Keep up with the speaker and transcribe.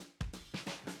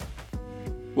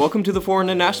Welcome to the Foreign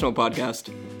and National Podcast,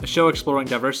 a show exploring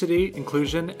diversity,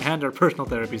 inclusion, and our personal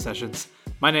therapy sessions.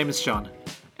 My name is Sean.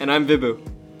 And I'm Vibhu.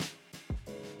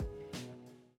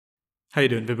 How you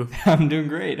doing, Vibhu? I'm doing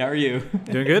great. How are you?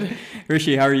 Doing good?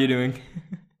 Rishi, how are you doing?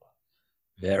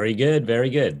 Very good, very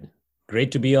good.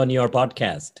 Great to be on your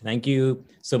podcast. Thank you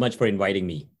so much for inviting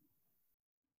me.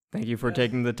 Thank you for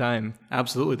taking the time.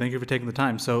 Absolutely. Thank you for taking the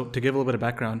time. So to give a little bit of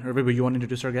background, or Vibhu, you want to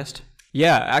introduce our guest?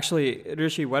 Yeah, actually,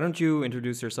 Rishi, why don't you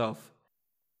introduce yourself?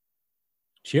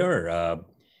 Sure.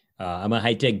 I'm a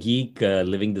high-tech geek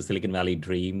living the Silicon Valley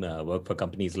dream. Work for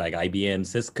companies like IBM,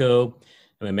 Cisco.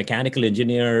 I'm a mechanical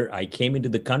engineer. I came into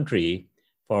the country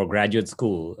for graduate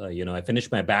school. I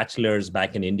finished my bachelor's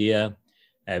back in India.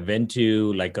 I went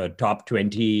to like a top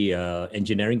 20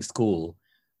 engineering school,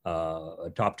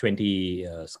 a top 20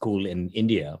 school in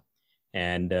India,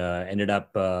 and ended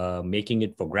up making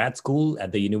it for grad school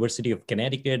at the University of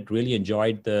Connecticut. Really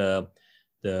enjoyed the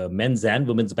men's and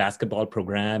women's basketball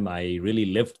program. I really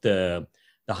lived the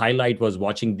highlight was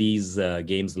watching these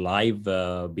games live,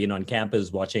 being on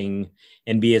campus, watching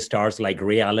NBA stars like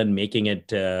Ray Allen making it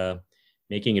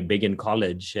big in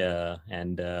college,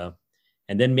 and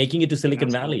then making it to Silicon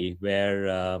Valley,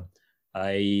 where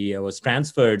I was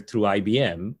transferred through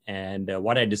IBM. And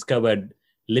what I discovered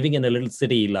living in a little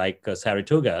city like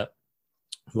Saratoga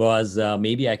was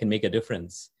maybe I can make a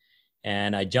difference.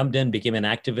 And I jumped in, became an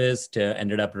activist,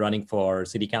 ended up running for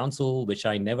city council, which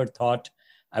I never thought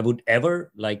I would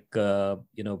ever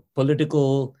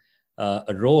political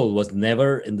role was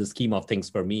never in the scheme of things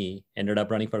for me. Ended up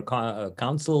running for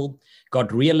council,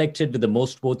 got reelected with the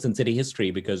most votes in city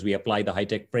history because we apply the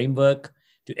high-tech framework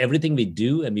to everything we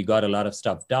do, and we got a lot of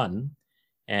stuff done.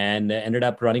 And ended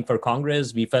up running for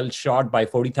Congress. We fell short by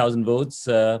 40,000 votes.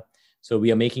 So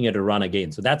we are making it a run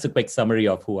again. So that's a quick summary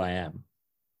of who I am.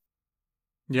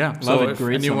 Yeah. So if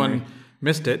anyone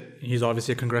missed it, he's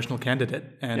obviously a congressional candidate.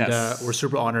 And Yes. We're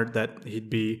super honored that he'd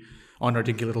be on our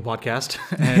Dinky Little podcast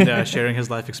and sharing his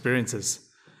life experiences.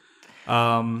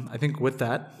 I think with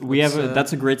that,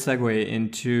 that's a great segue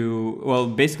into, well,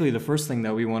 basically the first thing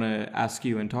that we want to ask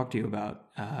you and talk to you about.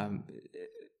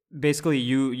 Basically,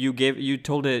 you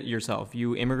told it yourself.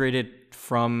 You immigrated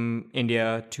from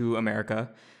India to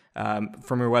America.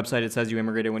 From your website, it says you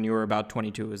immigrated when you were about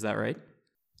 22. Is that right?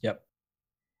 Yep.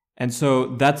 And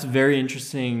so that's very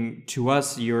interesting to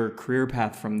us, your career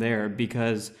path from there,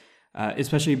 because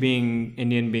especially being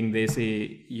Indian, being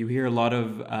Desi, you hear a lot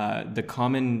of the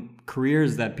common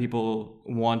careers that people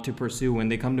want to pursue when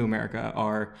they come to America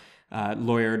are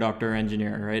lawyer, doctor,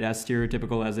 engineer, right? As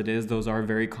stereotypical as it is, those are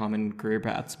very common career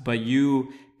paths. But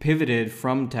you pivoted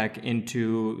from tech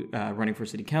into running for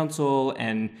city council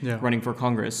and running for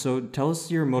Congress. So tell us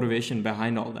your motivation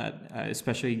behind all that,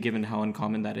 especially given how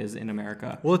uncommon that is in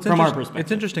America. Well, from our perspective,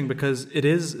 it's interesting because it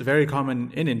is very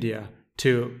common in India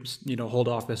to hold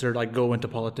office or like go into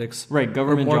politics. Right,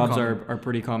 government jobs are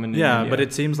pretty common in India. But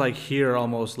it seems like here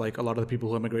almost like a lot of the people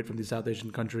who immigrate from these South Asian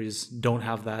countries don't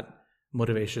have that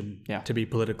motivation to be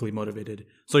politically motivated.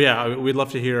 So we'd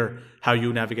love to hear how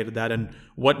you navigated that and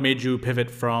what made you pivot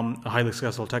from a highly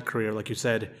successful tech career, like you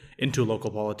said, into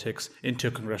local politics, into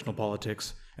congressional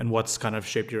politics, and what's kind of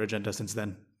shaped your agenda since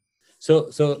then. So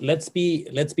let's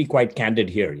be quite candid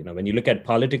here. When you look at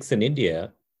politics in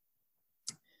India,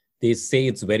 they say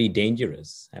it's very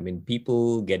dangerous. I mean,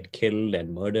 people get killed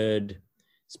and murdered,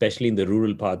 especially in the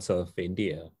rural parts of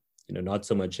India, not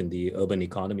so much in the urban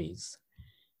economies.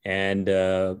 And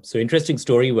so interesting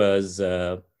story was,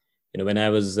 when I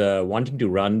was wanting to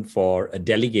run for a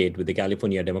delegate with the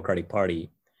California Democratic Party,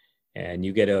 and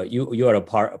you are a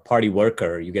party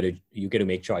worker, you get to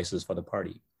make choices for the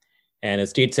party. And a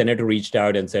state senator reached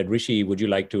out and said, Rishi, would you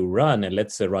like to run? And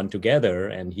let's run together.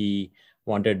 And he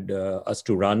wanted us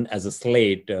to run as a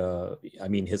slate,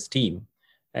 his team.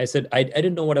 I said, I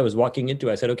didn't know what I was walking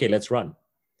into. I said, okay, let's run.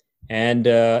 And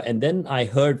then I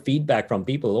heard feedback from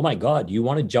people, oh my God, you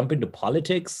want to jump into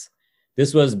politics?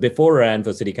 This was before I ran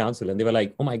for city council. And they were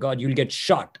like, oh my God, you'll get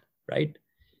shot, right?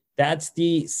 That's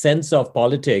the sense of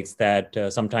politics that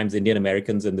sometimes Indian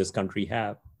Americans in this country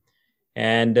have.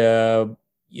 And, and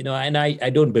I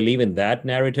don't believe in that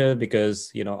narrative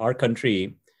because, our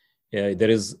country, there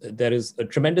is a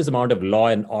tremendous amount of law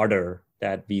and order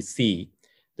that we see,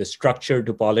 the structure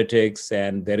to politics,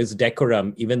 and there is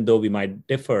decorum, even though we might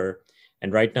differ.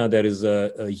 And right now there is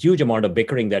a huge amount of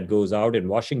bickering that goes out in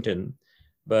Washington,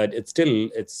 but it's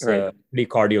right. Pretty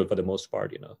cordial for the most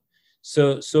part,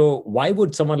 So why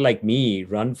would someone like me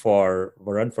run for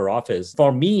office?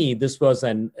 For me, this was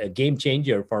a game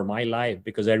changer for my life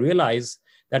because I realized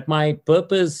that my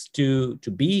purpose to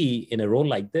be in a role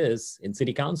like this in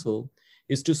city council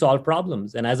is to solve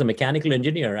problems. And as a mechanical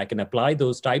engineer, I can apply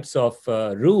those types of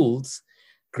rules,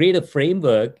 create a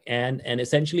framework, and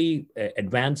essentially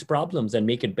advance problems and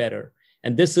make it better.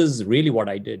 And this is really what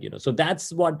I did, So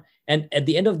that's what, and at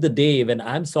the end of the day, when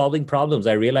I'm solving problems,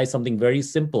 I realize something very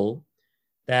simple,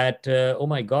 that, oh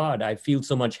my God, I feel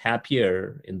so much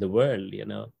happier in the world,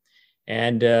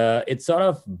 And it sort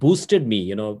of boosted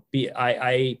me,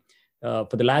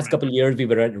 for the last couple of years, we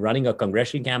were running a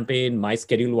congressional campaign. My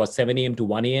schedule was 7 a.m. to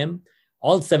 1 a.m.,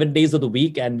 all 7 days of the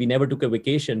week. And we never took a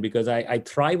vacation because I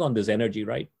thrive on this energy,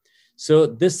 right? So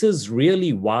this is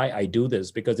really why I do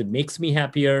this, because it makes me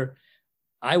happier.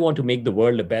 I want to make the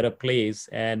world a better place.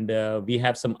 And we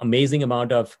have some amazing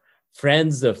amount of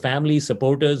friends, family,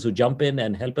 supporters who jump in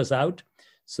and help us out.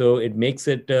 So it makes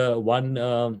it a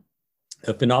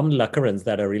phenomenal occurrence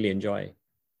that I really enjoy.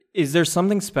 Is there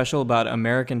something special about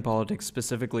American politics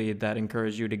specifically that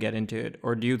encouraged you to get into it?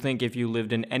 Or do you think if you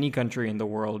lived in any country in the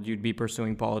world, you'd be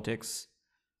pursuing politics?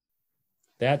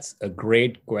 That's a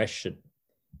great question.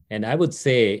 And I would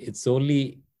say it's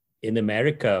only in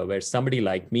America where somebody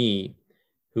like me,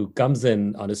 who comes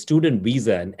in on a student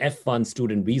visa, an F1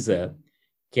 student visa,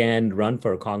 can run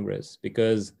for Congress,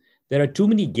 because there are too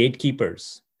many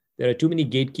gatekeepers. There are too many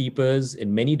gatekeepers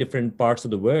in many different parts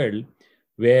of the world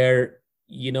where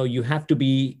you have to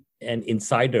be an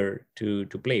insider to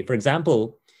play. For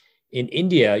example, in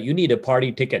India, you need a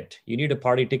party ticket. You need a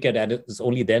party ticket, and it's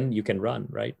only then you can run,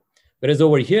 right? Whereas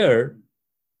over here,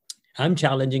 I'm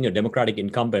challenging a Democratic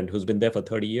incumbent who's been there for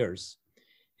 30 years.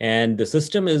 And the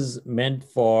system is meant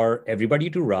for everybody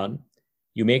to run.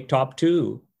 You make top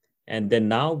two, and then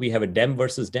now we have a Dem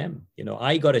versus Dem.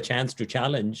 I got a chance to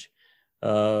challenge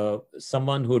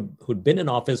someone who'd been in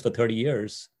office for 30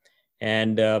 years.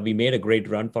 And we made a great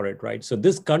run for it, right? So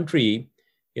this country,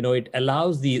 it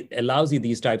allows you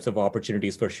these types of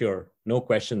opportunities for sure, no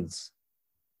questions.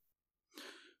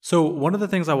 So one of the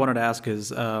things I wanted to ask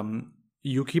is,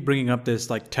 you keep bringing up this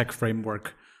tech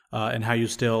framework and how you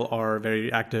still are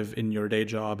very active in your day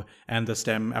job and the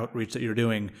STEM outreach that you're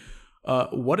doing.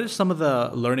 What are some of the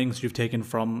learnings you've taken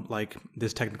from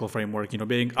this technical framework? I'm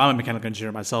a mechanical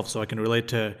engineer myself, so I can relate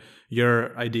to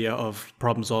your idea of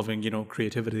problem solving,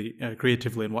 creatively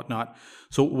and whatnot.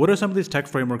 So what are some of these tech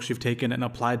frameworks you've taken and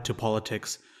applied to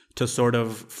politics to sort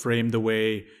of frame the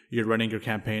way you're running your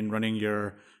campaign, running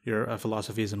your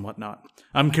philosophies and whatnot?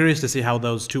 I'm curious to see how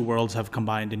those two worlds have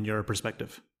combined in your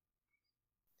perspective.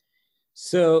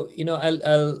 So,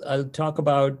 I'll talk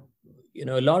about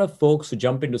a lot of folks who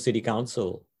jump into city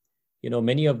council,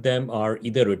 many of them are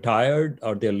either retired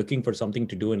or they're looking for something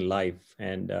to do in life.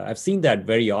 And I've seen that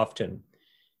very often.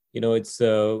 We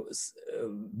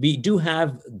do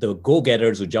have the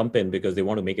go-getters who jump in because they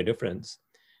want to make a difference.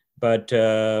 But,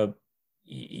 I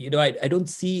don't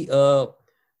see a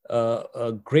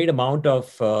great amount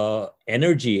of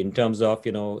energy in terms of,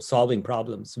 solving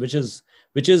problems,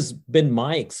 which has been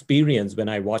my experience when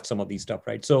I watch some of these stuff,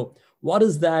 right? So what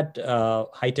is that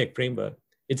high-tech framework?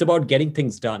 It's about getting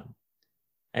things done.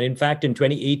 And in fact, in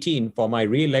 2018, for my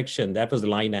re-election, that was the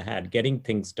line I had, getting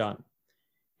things done.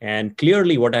 And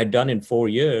clearly what I'd done in 4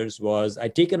 years was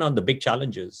I'd taken on the big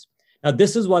challenges. Now,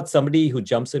 this is what somebody who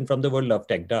jumps in from the world of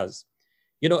tech does.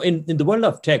 In the world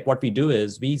of tech, what we do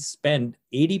is we spend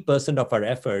 80% of our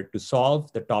effort to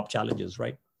solve the top challenges,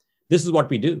 right? This is what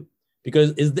we do.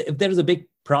 Because if there is a big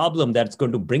problem that's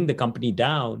going to bring the company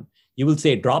down, you will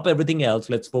say, drop everything else,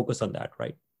 let's focus on that,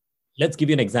 right? Let's give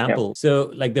you an example. Yep.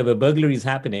 So there were burglaries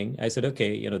happening. I said,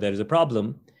 okay, there is a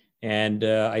problem. And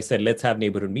I said, let's have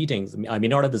neighborhood meetings. I may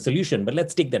not have the solution, but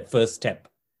let's take that first step.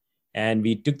 And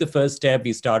we took the first step.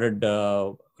 We started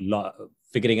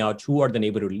figuring out who are the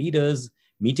neighborhood leaders,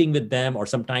 meeting with them, or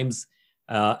sometimes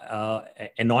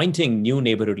anointing new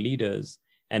neighborhood leaders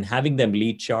and having them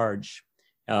lead charge.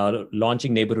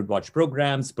 Launching neighborhood watch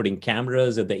programs, putting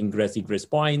cameras at the ingress egress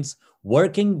points,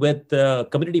 working with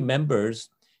community members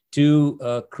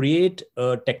to create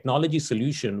a technology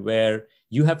solution where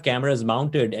you have cameras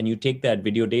mounted and you take that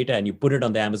video data and you put it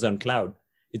on the Amazon cloud.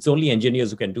 It's only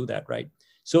engineers who can do that, right?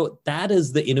 So that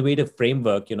is the innovative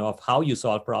framework, of how you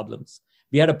solve problems.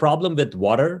 We had a problem with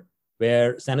water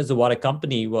where San Jose Water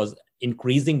Company was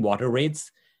increasing water rates,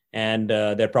 and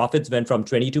their profits went from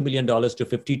 $22 million to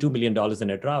 $52 million in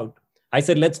a drought. I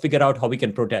said, let's figure out how we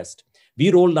can protest.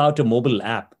 We rolled out a mobile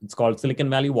app. It's called Silicon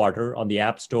Valley Water on the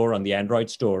App Store, on the Android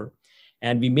store.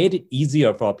 And we made it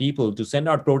easier for people to send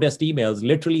out protest emails,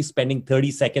 literally spending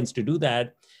 30 seconds to do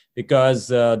that because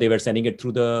they were sending it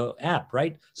through the app,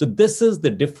 right? So this is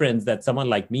the difference that someone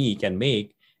like me can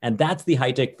make. And that's the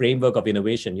high-tech framework of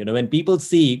innovation. When people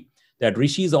see that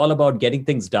Rishi is all about getting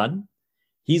things done,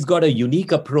 He's got a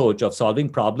unique approach of solving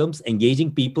problems,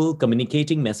 engaging people,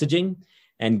 communicating, messaging,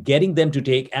 and getting them to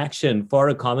take action for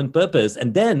a common purpose.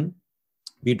 And then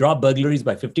we dropped burglaries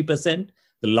by 50%,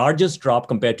 the largest drop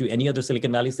compared to any other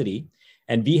Silicon Valley city.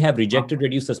 And we have rejected,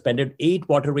 reduced, suspended 8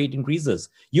 water rate increases.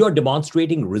 You are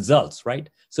demonstrating results, right?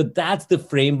 So that's the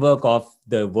framework of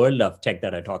the world of tech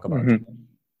that I talk about. Mm-hmm.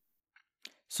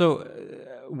 So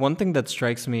one thing that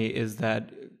strikes me is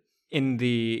that in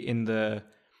the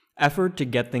effort to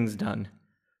get things done,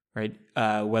 right?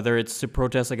 Whether it's to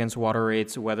protest against water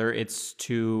rates, whether it's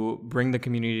to bring the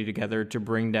community together, to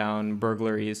bring down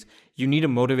burglaries, you need to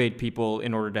motivate people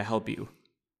in order to help you,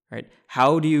 right?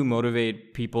 How do you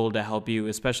motivate people to help you,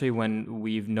 especially when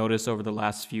we've noticed over the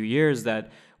last few years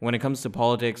that when it comes to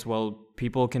politics, well,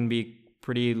 people can be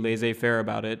pretty laissez-faire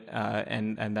about it,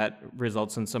 and that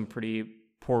results in some pretty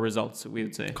poor results, we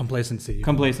would say. Complacency,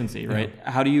 right?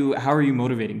 Yeah. How are you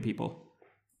motivating people?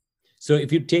 So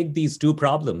if you take these two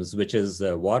problems, which is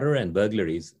water and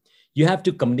burglaries, you have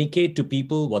to communicate to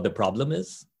people what the problem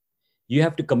is. You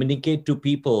have to communicate to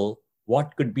people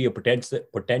what could be a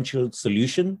potential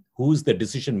solution, who's the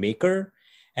decision maker,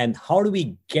 and how do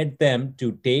we get them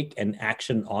to take an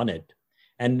action on it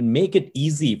and make it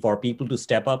easy for people to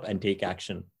step up and take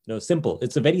action. Simple.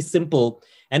 It's a very simple,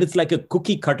 and it's like a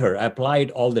cookie cutter. I apply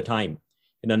it all the time.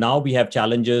 Now we have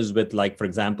challenges with, like, for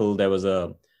example, there was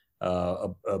a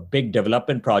big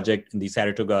development project in the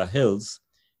Saratoga Hills.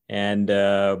 And,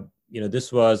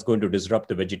 this was going to disrupt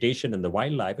the vegetation and the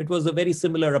wildlife. It was a very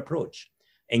similar approach.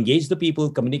 Engage the people,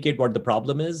 communicate what the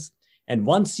problem is. And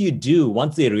once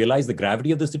they realize the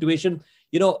gravity of the situation,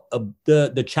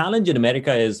 the challenge in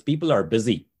America is people are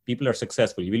busy. People are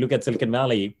successful. If you look at Silicon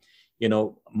Valley,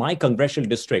 my congressional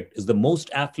district is the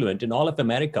most affluent in all of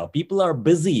America. People are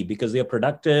busy because they're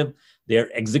productive. They're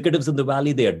executives in the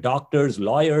Valley. They are doctors,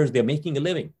 lawyers. They're making a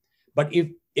living. But if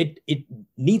it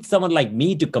needs someone like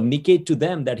me to communicate to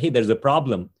them that, hey, there's a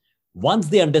problem. Once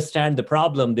they understand the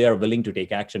problem, they are willing to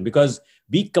take action, because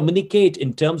we communicate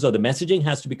in terms of the messaging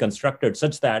has to be constructed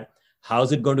such that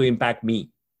how's it going to impact me,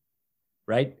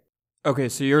 right? Okay,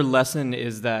 so your lesson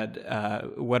is that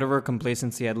whatever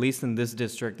complacency, at least in this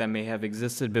district, that may have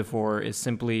existed before is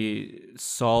simply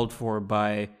solved for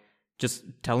by just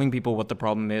telling people what the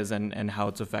problem is and how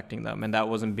it's affecting them. And that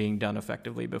wasn't being done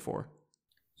effectively before.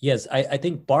 Yes, I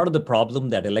think part of the problem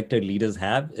that elected leaders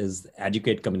have is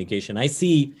adequate communication. I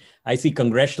see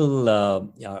congressional,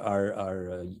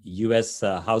 our U.S.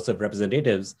 House of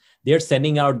Representatives, they're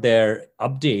sending out their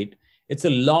update. It's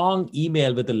a long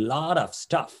email with a lot of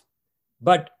stuff.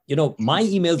 But, my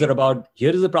emails are about, here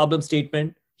is the problem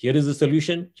statement, here is the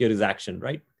solution, here is action,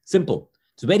 right? Simple.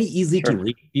 It's very easy to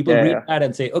read. People read that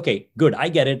and say, okay, good, I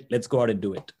get it. Let's go out and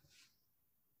do it.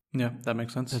 Yeah, that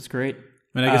makes sense. That's great.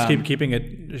 I guess keeping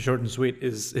it short and sweet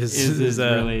is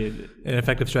really an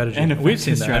effective strategy. We've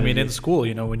seen that. I mean, in school,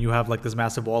 when you have like this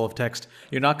massive wall of text,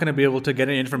 you're not going to be able to get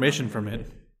any information from it.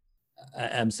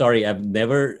 I'm sorry,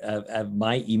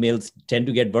 my emails tend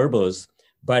to get verbose,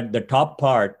 but the top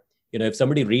part, if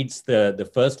somebody reads the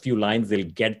first few lines, they'll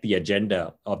get the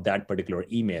agenda of that particular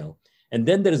email. And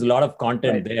then there is a lot of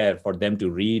content there for them to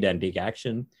read and take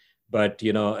action. But,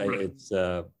 it's,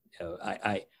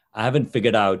 I haven't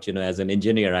figured out, as an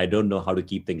engineer, I don't know how to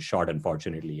keep things short,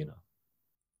 unfortunately,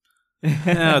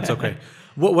 No, it's okay.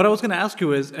 What I was going to ask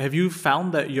you is, have you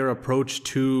found that your approach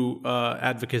to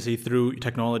advocacy through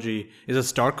technology is a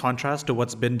stark contrast to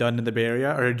what's been done in the Bay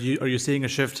Area? Or are you seeing a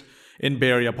shift in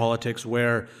Bay Area politics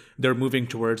where they're moving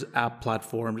towards app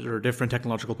platforms or different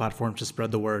technological platforms to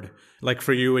spread the word? Like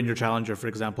for you and your Challenger, for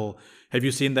example, have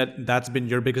you seen that that's been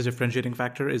your biggest differentiating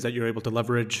factor, is that you're able to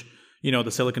leverage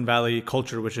the Silicon Valley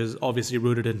culture, which is obviously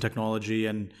rooted in technology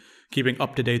and keeping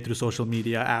up to date through social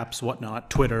media, apps,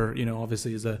 whatnot. Twitter,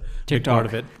 obviously is a big part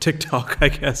of it. TikTok, I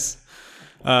guess.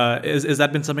 Is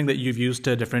that been something that you've used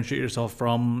to differentiate yourself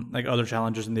from like other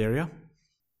challengers in the area?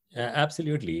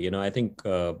 Absolutely. I think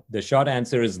the short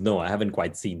answer is no, I haven't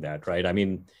quite seen that, right? I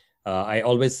mean, I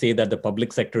always say that the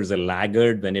public sector is a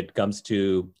laggard when it comes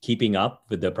to keeping up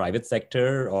with the private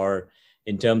sector, or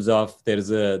in terms of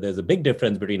there's a big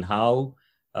difference between how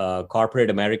corporate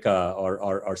America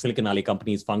or Silicon Valley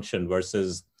companies function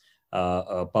versus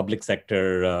a public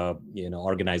sector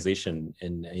organization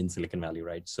in Silicon Valley,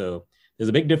 right? So there's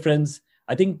a big difference.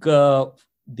 I think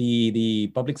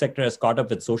the public sector has caught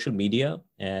up with social media,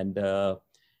 but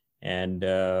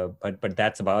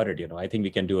that's about it. I think we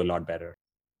can do a lot better.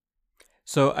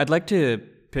 So I'd like to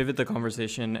pivot the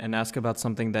conversation and ask about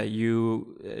something that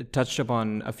you touched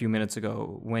upon a few minutes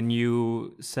ago when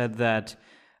you said that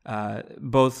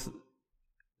both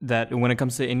that when it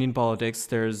comes to Indian politics,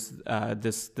 there's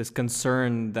this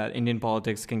concern that Indian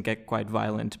politics can get quite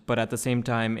violent. But at the same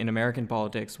time, in American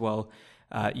politics, well,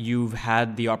 you've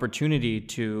had the opportunity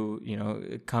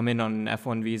to, come in on an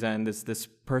F1 visa, and this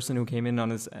person who came in on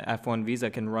this F1 visa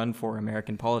can run for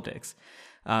American politics.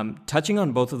 Touching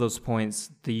on both of those points,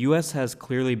 the U.S. has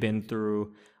clearly been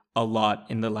through a lot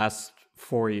in the last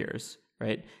 4 years,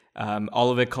 right? All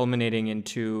of it culminating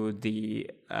into the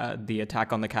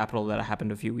attack on the Capitol that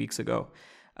happened a few weeks ago.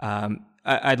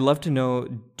 I'd love to know,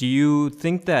 do you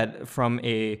think that from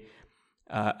a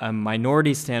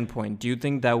minority standpoint, do you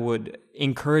think that would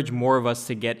encourage more of us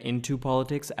to get into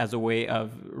politics as a way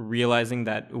of realizing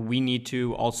that we need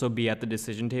to also be at the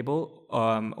decision table?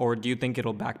 Or do you think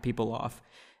it'll back people off?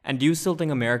 And do you still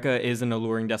think America is an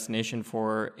alluring destination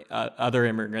for other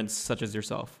immigrants such as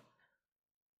yourself?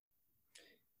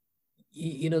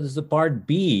 There's a part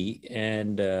B,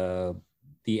 and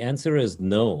the answer is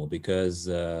no, because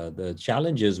the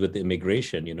challenges with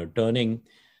immigration,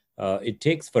 it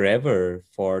takes forever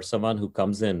for someone who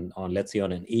comes in on, let's say,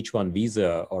 on an H-1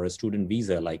 visa or a student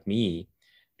visa like me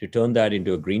to turn that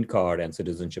into a green card and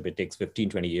citizenship. It takes 15,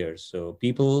 20 years. So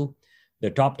people, the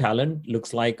top talent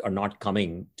looks like are not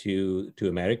coming to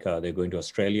America. They're going to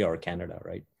Australia or Canada,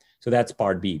 right? So that's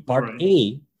part B. Part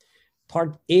A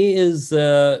is,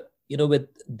 with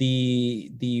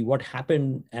the what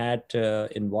happened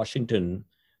in Washington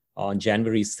on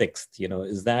January 6th,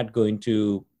 is that going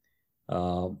to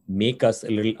make us a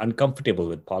little uncomfortable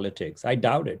with politics? I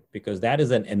doubt it, because that is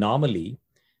an anomaly.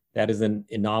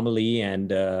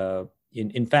 And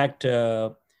in fact,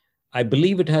 I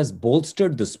believe it has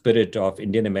bolstered the spirit of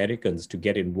Indian Americans to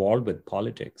get involved with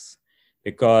politics,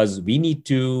 because we need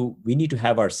to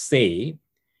have our say,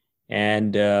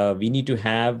 and we need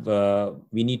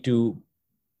to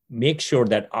make sure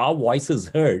that our voice is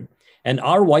heard, and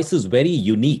our voice is very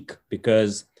unique,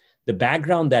 because the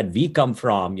background that we come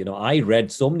from, I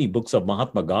read so many books of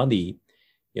Mahatma Gandhi.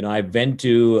 I went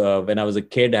to, when I was a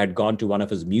kid, I had gone to one of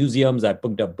his museums, I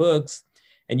picked up books,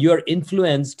 and you are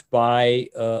influenced by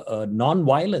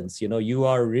non-violence. You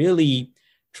are really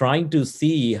trying to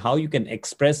see how you can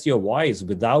express your voice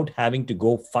without having to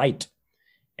go fight.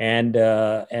 And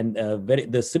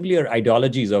the similar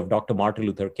ideologies of Dr. Martin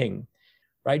Luther King,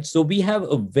 right? So we have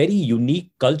a very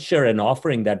unique culture and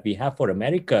offering that we have for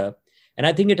America. And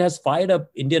I think it has fired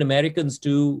up Indian Americans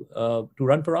to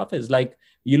run for office. Like,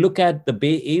 you look at the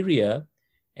Bay Area,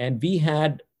 and we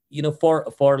had,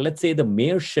 for let's say the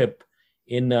mayorship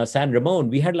in San Ramon,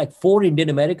 we had like 4 Indian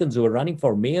Americans who were running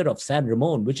for mayor of San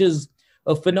Ramon, which is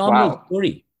a phenomenal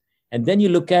story. And then you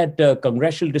look at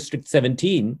Congressional District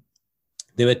 17,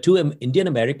 there were 2 Indian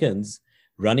Americans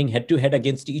running head to head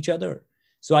against each other.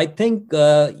 So I think,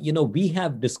 we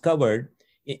have discovered,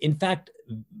 in fact,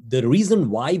 the reason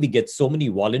why we get so many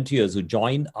volunteers who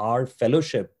join our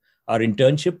fellowship, our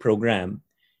internship program,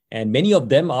 and many of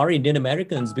them are Indian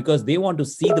Americans, because they want to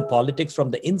see the politics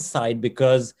from the inside,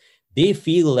 because they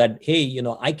feel that, hey,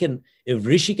 if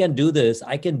Rishi can do this,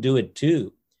 I can do it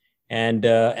too. And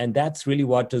that's really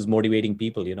what is motivating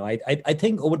people. I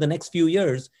think over the next few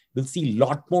years, we'll see a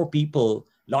lot more people,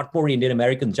 a lot more Indian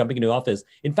Americans jumping into office.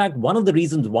 In fact, one of the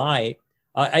reasons why,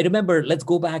 I remember, let's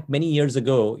go back many years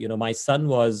ago, my son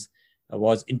was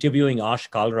interviewing Ash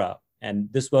Kalra. And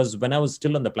this was when I was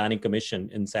still on the Planning Commission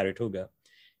in Saratoga.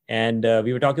 And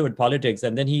we were talking about politics.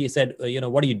 And then he said,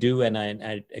 what do you do? And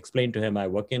I explained to him, I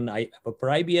work for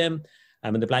IBM.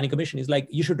 I'm in the Planning Commission. He's like,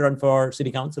 you should run for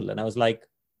city council. And I was like,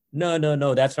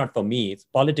 no, that's not for me.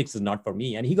 Politics is not for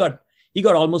me. And he got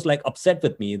almost like upset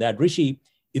with me that, Rishi,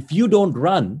 if you don't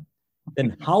run,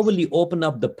 then how will you open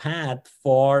up the path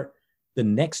for the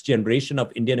next generation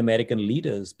of Indian American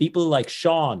leaders? People like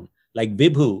Sean, like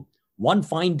Vibhu, one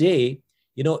fine day,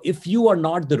 if you are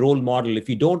not the role model, if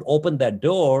you don't open that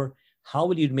door, how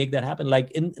will you make that happen?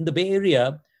 Like in the Bay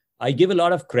Area, I give a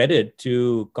lot of credit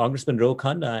to Congressman Ro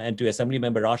Khanna and to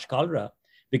Assemblymember Ash Kalra,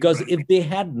 because if they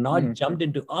had not jumped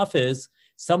into office,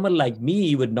 someone like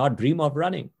me would not dream of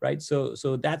running, right? So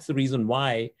that's the reason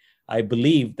why I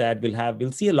believe that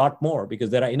we'll see a lot more, because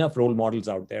there are enough role models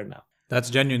out there now. That's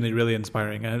genuinely really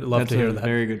inspiring. I'd love to hear that. That's a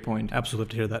very good point. Absolutely love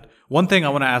to hear that. One thing I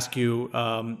want to ask you,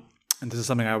 and this is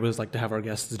something I always like to have our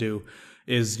guests do,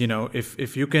 is,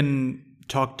 if you can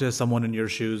talk to someone in your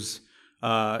shoes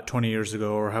 20 years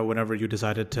ago, or whenever you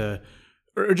decided to,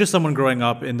 or just someone growing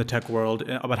up in the tech world,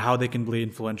 about how they can be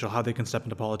influential, how they can step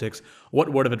into politics, what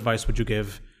word of advice would you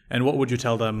give? And what would you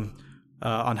tell them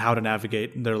on how to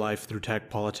navigate their life through tech,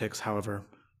 politics, however?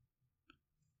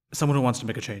 Someone who wants to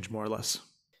make a change, more or less.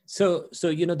 So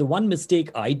the one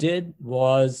mistake I did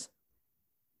was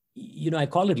I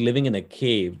call it living in a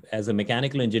cave. As a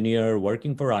mechanical engineer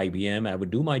working for IBM, I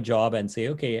would do my job and say,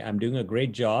 okay, I'm doing a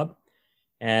great job,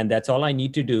 and that's all I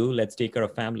need to do. Let's take care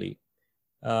of family.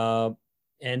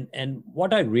 And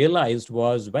what I realized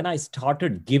was when I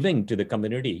started giving to the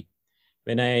community,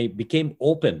 when I became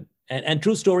open, and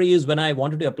true story is when I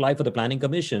wanted to apply for the Planning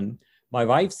Commission, my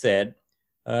wife said,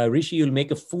 Rishi, you'll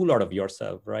make a fool out of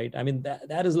yourself, right? I mean,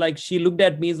 that is like, she looked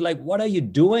at me, is like, what are you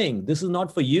doing? This is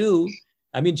not for you.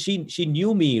 I mean, she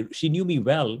knew me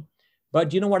well,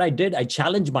 but you know what I did? I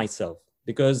challenged myself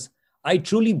because I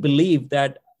truly believed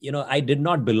that, I did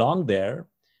not belong there,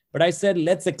 but I said,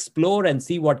 let's explore and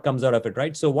see what comes out of it,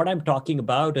 right? So what I'm talking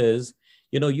about is,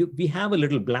 we have a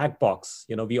little black box,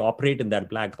 we operate in that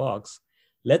black box.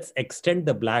 Let's extend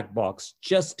the black box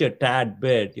just a tad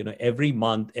bit, every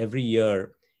month, every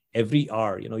year, every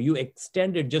hour, you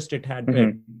extend it just a tad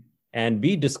bit, and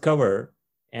we discover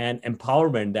an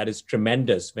empowerment that is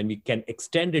tremendous when we can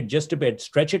extend it just a bit,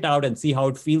 stretch it out and see how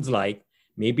it feels like.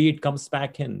 Maybe it comes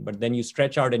back in, but then you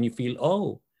stretch out and you feel,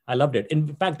 oh, I loved it.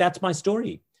 In fact, that's my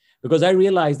story, because I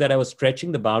realized that I was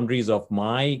stretching the boundaries of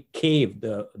my cave,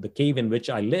 the cave in which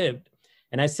I lived.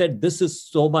 And I said, this is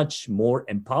so much more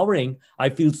empowering. I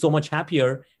feel so much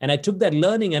happier. And I took that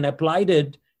learning and applied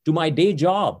it to my day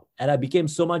job. And I became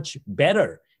so much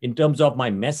better in terms of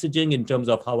my messaging, in terms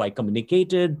of how I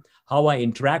communicated, how I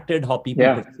interacted, how people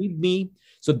perceived me.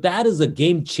 So that is a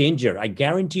game changer. I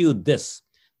guarantee you this.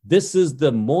 This is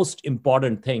the most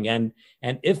important thing. And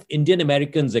if Indian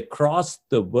Americans across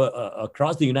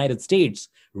the United States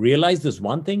realize this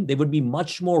one thing, they would be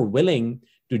much more willing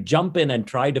to jump in and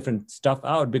try different stuff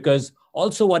out, because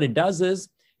also what it does is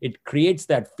it creates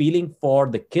that feeling for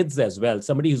the kids as well.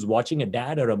 Somebody who's watching a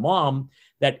dad or a mom,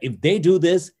 that if they do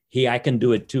this, hey, I can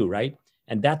do it too, right?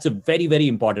 And that's a very, very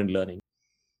important learning.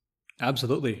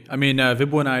 Absolutely. I mean,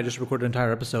 Vibhu and I just recorded an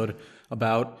entire episode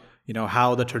about,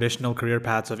 how the traditional career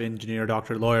paths of engineer,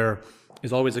 doctor, lawyer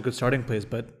is always a good starting place,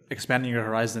 but expanding your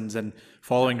horizons and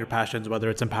following your passions, whether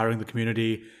it's empowering the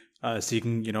community,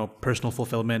 seeking, personal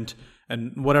fulfillment,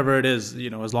 and whatever it is,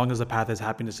 as long as the path is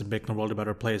happiness and making the world a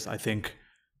better place, I think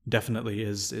definitely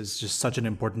is just such an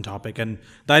important topic. And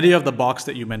the idea of the box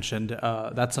that you mentioned,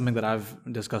 that's something that I've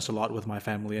discussed a lot with my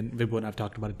family, and Vibhu and I've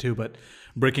talked about it too, but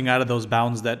breaking out of those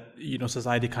bounds that,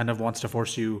 society kind of wants to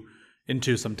force you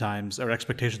into sometimes, or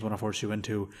expectations want to force you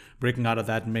into, breaking out of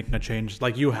that and making a change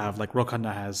like you have, like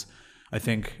Rokhanna has, I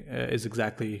think is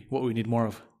exactly what we need more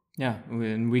of. Yeah,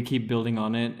 and we keep building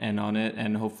on it,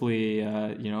 and hopefully,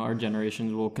 our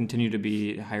generations will continue to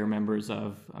be higher members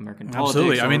of American politics.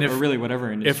 Absolutely. I mean, or really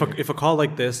whatever industry. If a call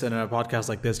like this and a podcast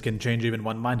like this can change even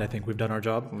one mind, I think we've done our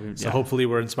job. So hopefully,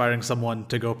 we're inspiring someone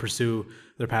to go pursue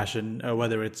their passion,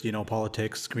 whether it's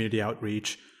politics, community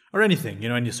outreach, or anything,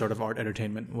 any sort of art,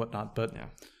 entertainment, whatnot. But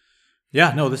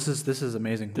no, this is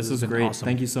amazing. This is great. Awesome.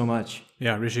 Thank you so much.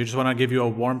 Yeah, Rishi, I just want to give you a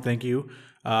warm thank you.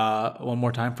 One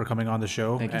more time for coming on the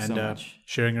show. Thank you so much.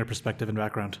 Sharing your perspective and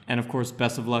background. And of course,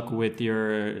 best of luck with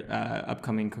your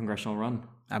upcoming congressional run.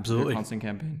 Absolutely. Your constant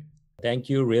campaign. Thank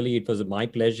you. Really, it was my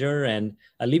pleasure. And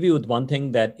I'll leave you with one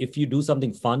thing, that if you do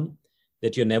something fun,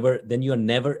 that you're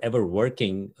never ever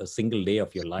working a single day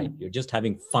of your life. You're just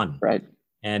having fun. Right.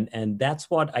 And that's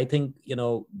what I think,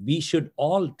 we should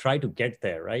all try to get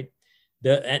there, right?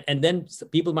 And then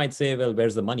people might say, well,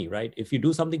 where's the money, right? If you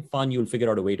do something fun, you'll figure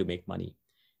out a way to make money.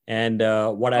 And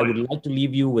what I would like to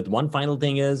leave you with one final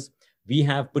thing is, we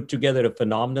have put together a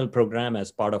phenomenal program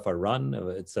as part of our run.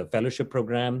 It's a fellowship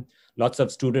program. Lots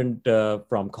of students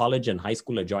from college and high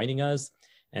school are joining us.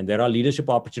 And there are leadership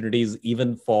opportunities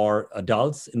even for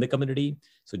adults in the community.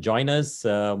 So join us.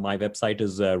 My website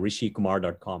is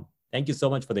rishikumar.com. Thank you so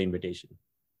much for the invitation.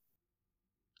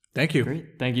 Thank you.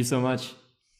 Great. Thank you so much.